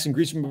use wax and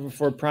grease remover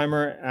before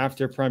primer,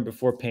 after primer,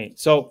 before paint.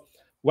 So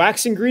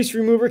wax and grease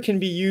remover can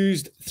be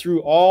used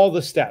through all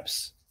the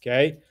steps,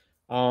 okay?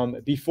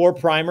 Before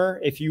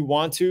primer, if you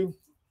want to.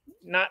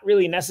 Not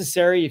really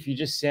necessary. If you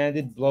just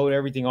sanded, blowed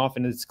everything off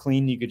and it's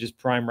clean, you could just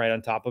prime right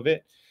on top of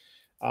it.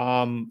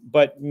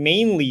 But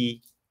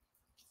mainly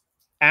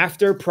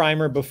after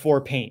primer,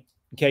 before paint.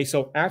 Okay,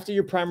 so after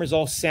your primer's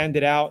all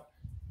sanded out,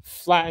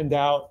 flattened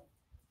out,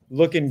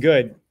 looking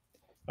good,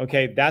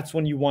 okay, that's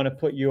when you want to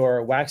put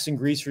your wax and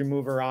grease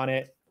remover on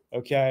it.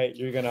 Okay,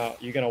 you're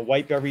gonna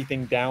wipe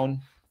everything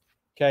down.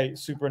 Okay,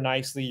 super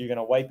nicely. You're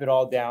gonna wipe it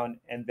all down,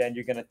 and then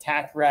you're gonna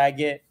tack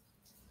rag it,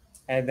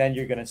 and then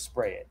you're gonna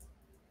spray it.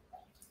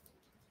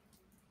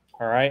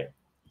 All right.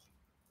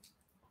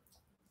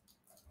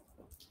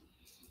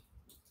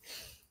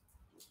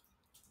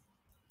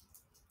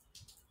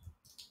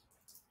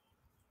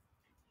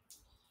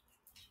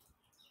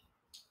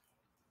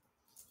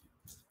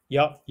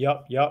 Yep.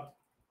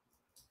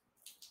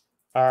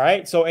 All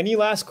right. So, any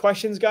last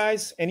questions,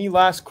 guys? Any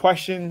last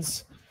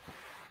questions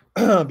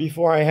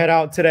before I head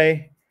out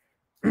today?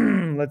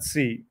 Let's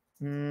see.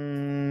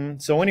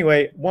 So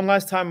anyway, one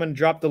last time, I'm going to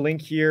drop the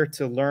link here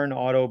to learn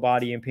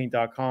Autobody and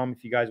paint.com.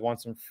 If you guys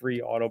want some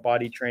free auto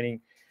body training,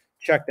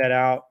 check that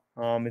out.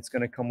 It's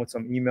going to come with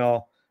some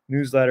email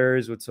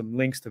newsletters with some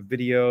links to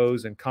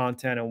videos and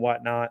content and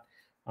whatnot.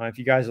 If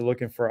you guys are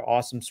looking for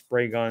awesome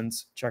spray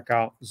guns, check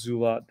out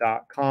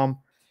Zula.com.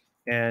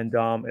 And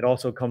it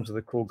also comes with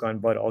a cool gun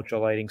butt ultra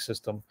lighting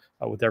system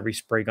with every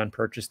spray gun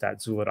purchased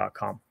at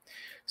Zula.com.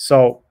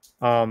 So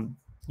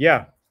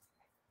yeah.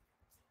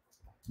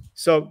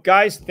 So,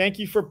 guys, thank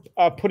you for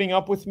putting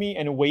up with me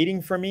and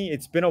waiting for me.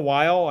 It's been a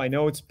while. I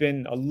know it's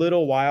been a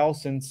little while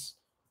since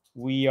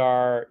we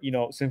are,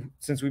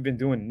 since we've been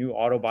doing new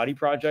auto body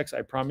projects.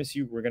 I promise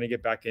you, we're gonna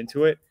get back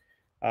into it.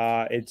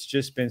 It's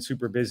just been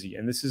super busy,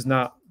 and this is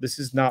not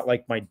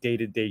like my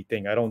day-to-day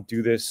thing. I don't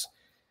do this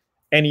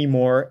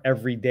anymore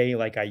every day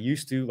like I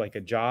used to, like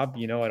a job.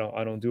 I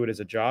don't do it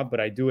as a job, but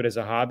I do it as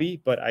a hobby.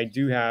 But I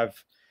do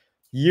have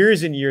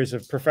years and years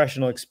of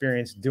professional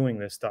experience doing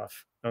this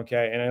stuff.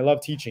 Okay. And I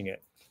love teaching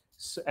it.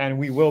 And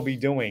we will be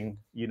doing,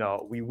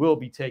 we will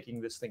be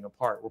taking this thing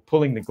apart. We're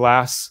pulling the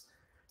glass.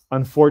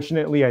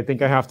 Unfortunately, I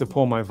think I have to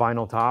pull my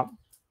vinyl top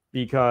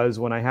because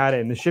when I had it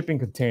in the shipping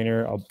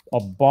container, a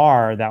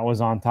bar that was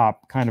on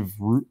top kind of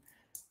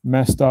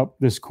messed up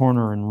this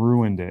corner and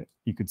ruined it.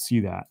 You could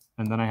see that.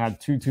 And then I had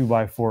two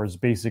 2x4s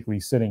basically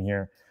sitting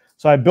here.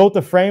 So I built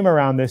a frame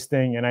around this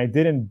thing and I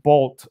didn't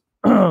bolt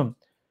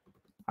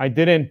I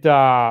didn't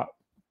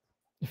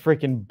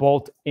freaking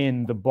bolt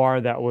in the bar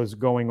that was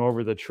going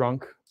over the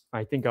trunk.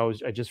 I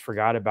just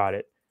forgot about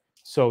it.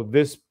 So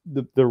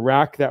the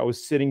rack that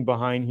was sitting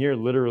behind here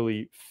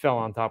literally fell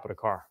on top of the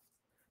car.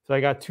 So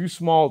I got two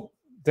small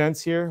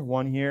dents here,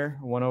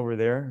 one over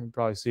there. You can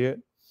probably see it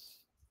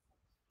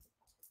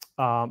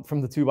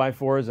from the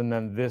 2x4s, and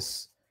then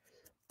this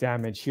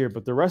damage here.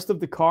 But the rest of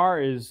the car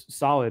is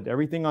solid.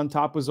 Everything on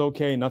top was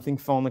okay. Nothing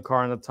fell on the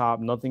car on the top.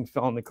 Nothing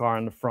fell on the car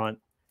on the front.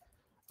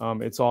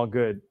 It's all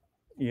good,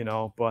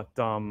 but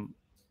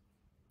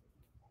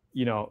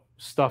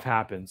stuff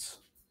happens.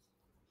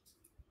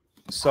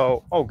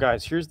 So, oh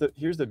guys, here's the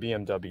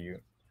BMW.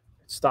 It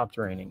stopped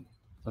raining.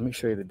 Let me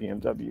show you the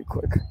BMW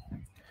quick.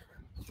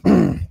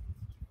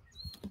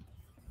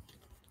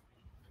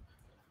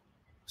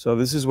 So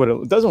this is what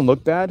it doesn't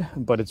look bad,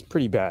 but it's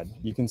pretty bad.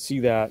 You can see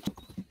that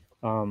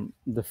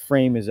the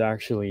frame is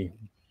actually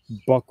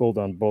buckled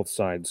on both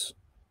sides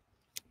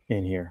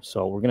in here.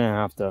 So we're gonna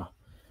have to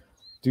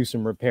do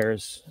some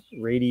repairs.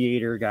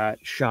 Radiator got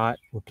shot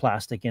with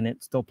plastic in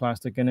it, still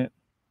plastic in it.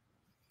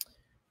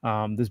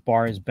 This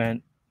bar is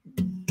bent,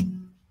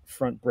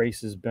 front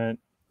brace is bent,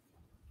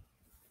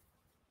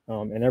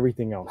 and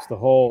everything else.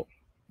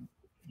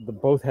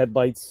 Both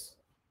headlights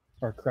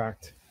are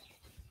cracked.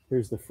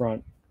 Here's the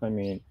front. I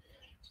mean,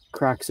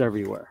 cracks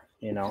everywhere.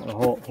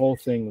 The whole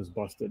thing was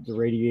busted. The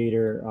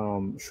radiator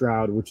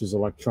shroud, which is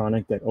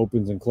electronic, that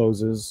opens and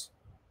closes.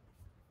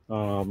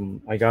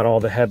 I got all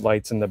the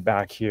headlights in the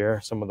back here,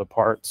 some of the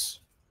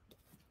parts.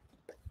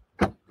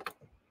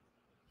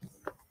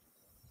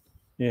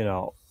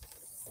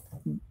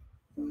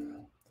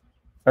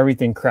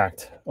 Everything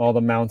cracked. All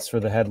the mounts for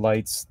the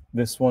headlights.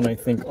 This one, I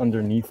think,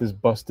 underneath is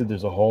busted.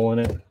 There's a hole in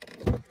it.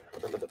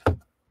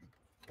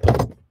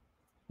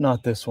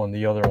 Not this one,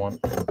 the other one.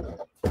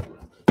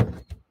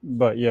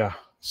 But yeah,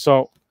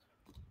 so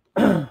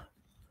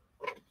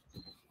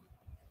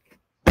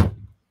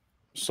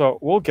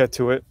we'll get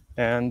to it.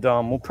 And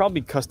we'll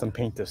probably custom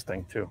paint this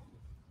thing too.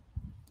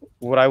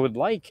 What I would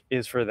like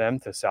is for them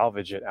to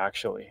salvage it,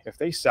 actually. If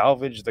they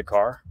salvage the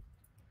car,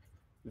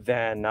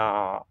 then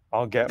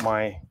I'll get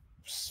my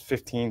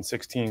 15,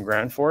 16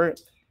 grand for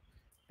it.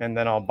 And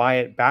then I'll buy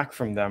it back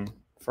from them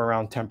for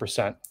around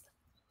 10%.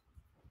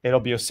 It'll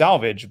be a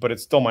salvage, but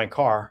it's still my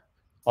car.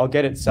 I'll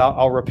get it,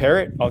 I'll repair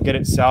it. I'll get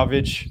it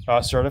salvage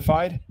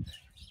certified.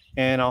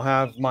 And I'll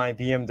have my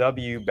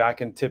BMW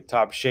back in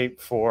tip-top shape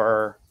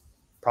for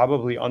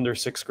probably under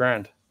 6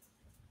 grand.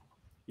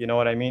 You know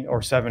what I mean?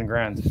 Or 7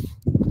 grand.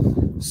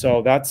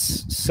 So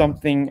that's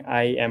something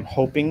I am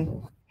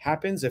hoping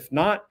happens. If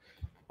not,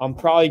 I'm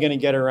probably going to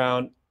get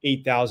around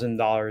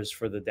 $8,000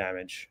 for the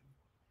damage,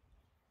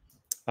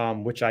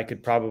 which I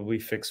could probably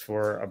fix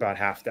for about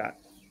half that.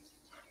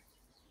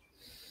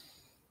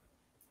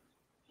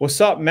 What's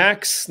up,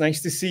 Max?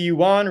 Nice to see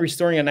you on.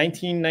 Restoring a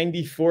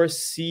 1994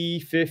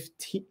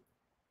 C15.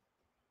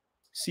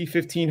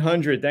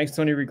 C1500. Thanks,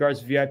 Tony.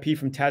 Regards, VIP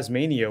from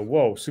Tasmania.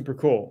 Whoa, super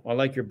cool. I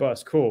like your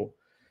bus. Cool.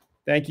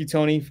 Thank you,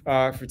 Tony,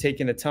 for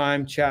taking the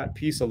time. Chat,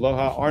 peace,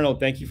 aloha. Arnold,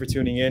 thank you for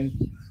tuning in.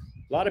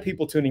 A lot of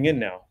people tuning in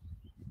now.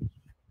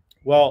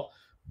 Well,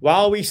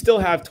 while we still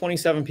have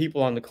 27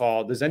 people on the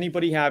call, does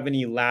anybody have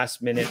any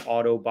last minute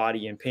auto,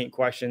 body, and paint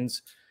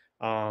questions?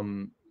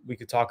 We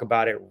could talk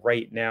about it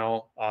right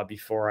now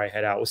before I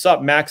head out. What's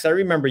up, Max? I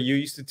remember you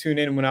used to tune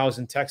in when I was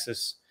in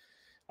Texas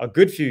a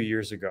good few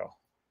years ago.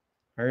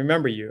 I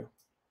remember you.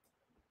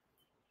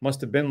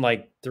 Must have been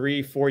like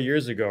 3-4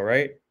 years ago,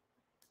 right?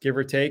 Give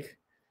or take.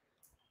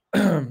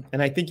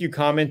 And I think you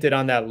commented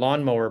on that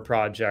lawnmower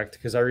project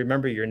because I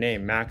remember your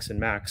name, Max and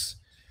Max.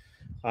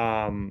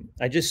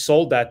 I just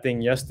sold that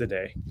thing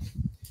yesterday.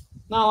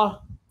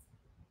 Nala.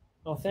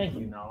 Oh, thank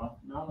you, Nala.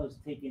 Nala's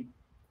taking.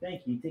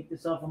 Thank you. Take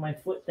this off of my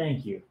foot.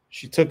 Thank you.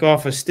 She took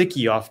off a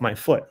sticky off my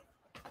foot.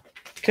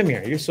 Come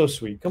here. You're so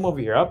sweet. Come over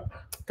here. Up.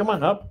 Come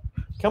on up.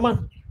 Come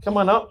on. Come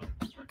on up.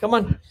 Come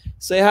on.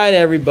 Say hi to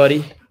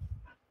everybody.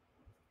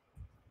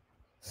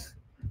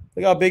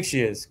 Look how big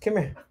she is. Come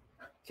here.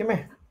 Come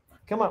here.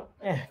 Come up.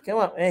 Yeah, come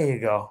up. There you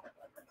go.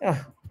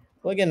 Yeah.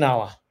 Look at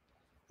Nala.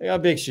 Look how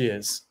big she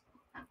is.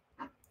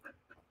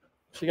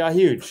 She got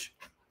huge.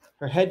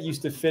 Her head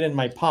used to fit in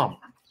my palm.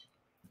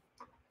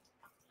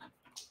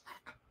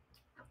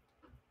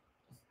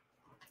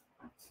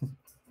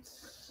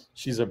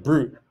 She's a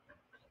brute.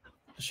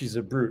 She's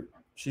a brute.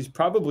 She's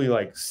probably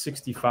like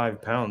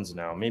 65 pounds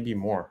now, maybe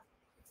more.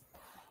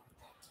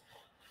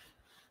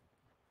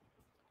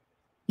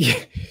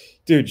 Yeah,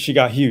 dude, she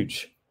got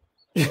huge.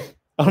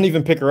 I don't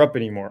even pick her up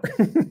anymore.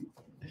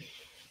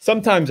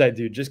 Sometimes I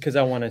do, just because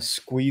I want to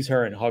squeeze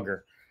her and hug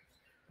her.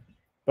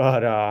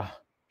 But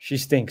she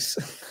stinks.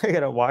 I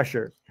gotta wash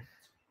her.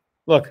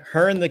 Look,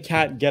 her and the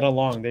cat get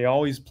along. They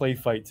always play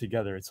fight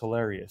together. It's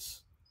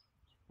hilarious.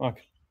 Look.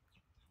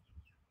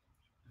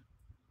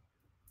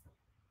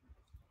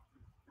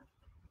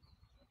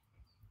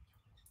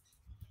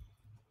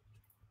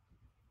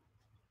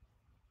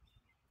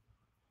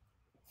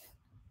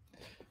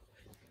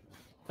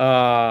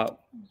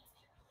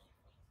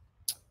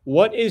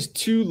 What is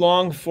too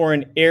long for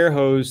an air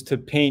hose to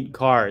paint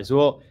cars?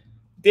 Well,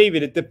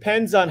 David, it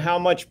depends on how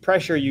much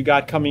pressure you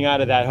got coming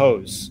out of that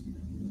hose.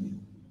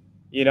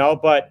 You know,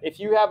 but if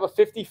you have a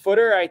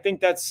 50-footer, I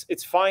think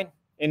it's fine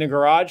in a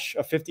garage,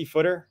 a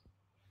 50-footer.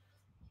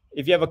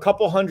 If you have a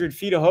couple 100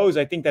 feet of hose,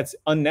 I think that's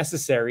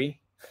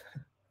unnecessary.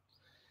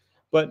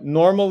 But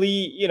normally,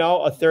 you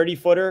know, a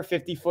 30-footer,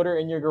 50-footer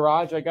in your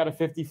garage, I got a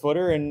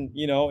 50-footer, and,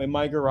 you know, in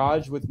my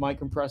garage with my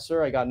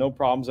compressor, I got no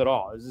problems at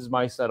all. This is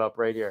my setup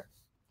right here.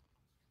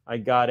 I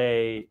got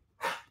a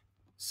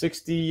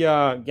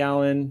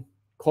 60-gallon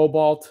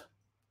Cobalt,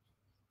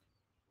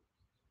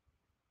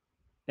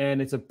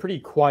 and it's a pretty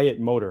quiet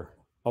motor,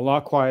 a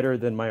lot quieter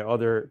than my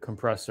other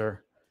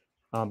compressor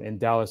in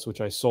Dallas,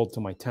 which I sold to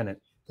my tenant.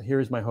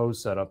 Here's my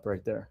hose setup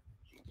right there.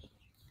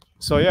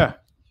 So, yeah.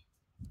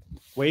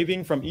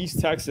 Waving from East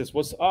Texas.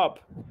 What's up?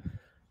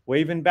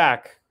 Waving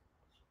back.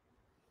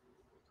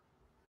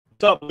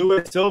 What's up,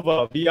 Louis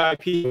Silva,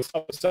 VIP? What's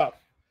up? What's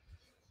up?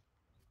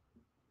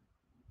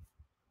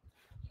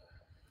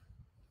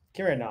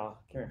 Come here now.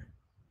 Come here.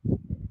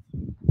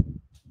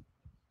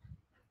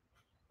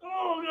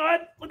 Oh,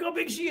 God. Look how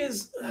big she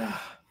is.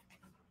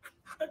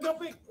 Look how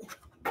big.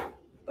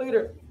 Look at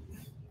her.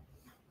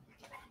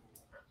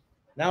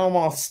 Now I'm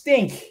all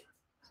stink.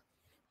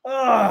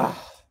 Ugh.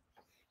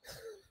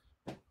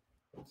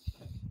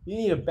 You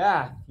need a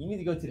bath. You need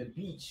to go to the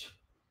beach.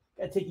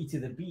 Gotta take you to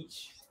the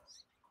beach.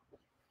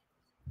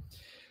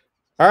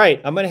 All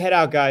right, I'm gonna head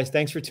out, guys.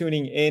 Thanks for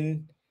tuning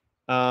in.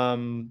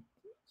 And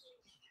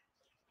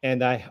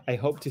I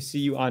hope to see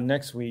you on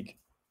next week.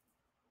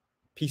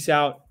 Peace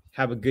out.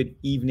 Have a good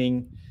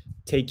evening.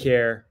 Take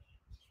care.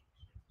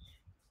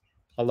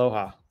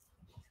 Aloha.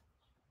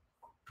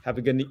 Have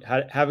a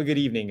good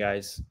evening,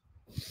 guys.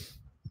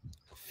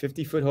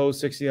 50-foot hose,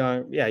 60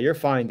 on. Yeah, you're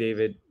fine,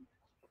 David.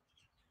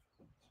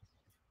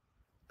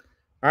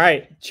 All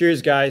right.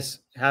 Cheers, guys.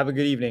 Have a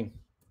good evening.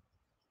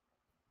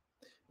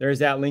 There's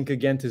that link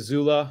again to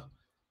Zula,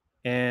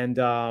 and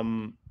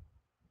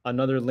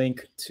another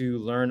link to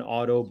learn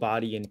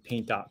Autobody and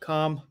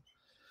paint.com.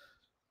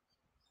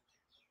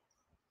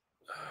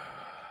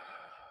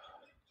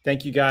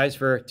 Thank you guys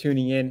for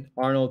tuning in.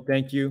 Arnold,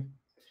 thank you.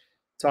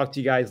 Talk to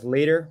you guys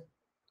later,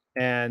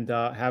 and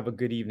have a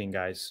good evening,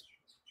 guys.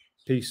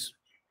 Peace.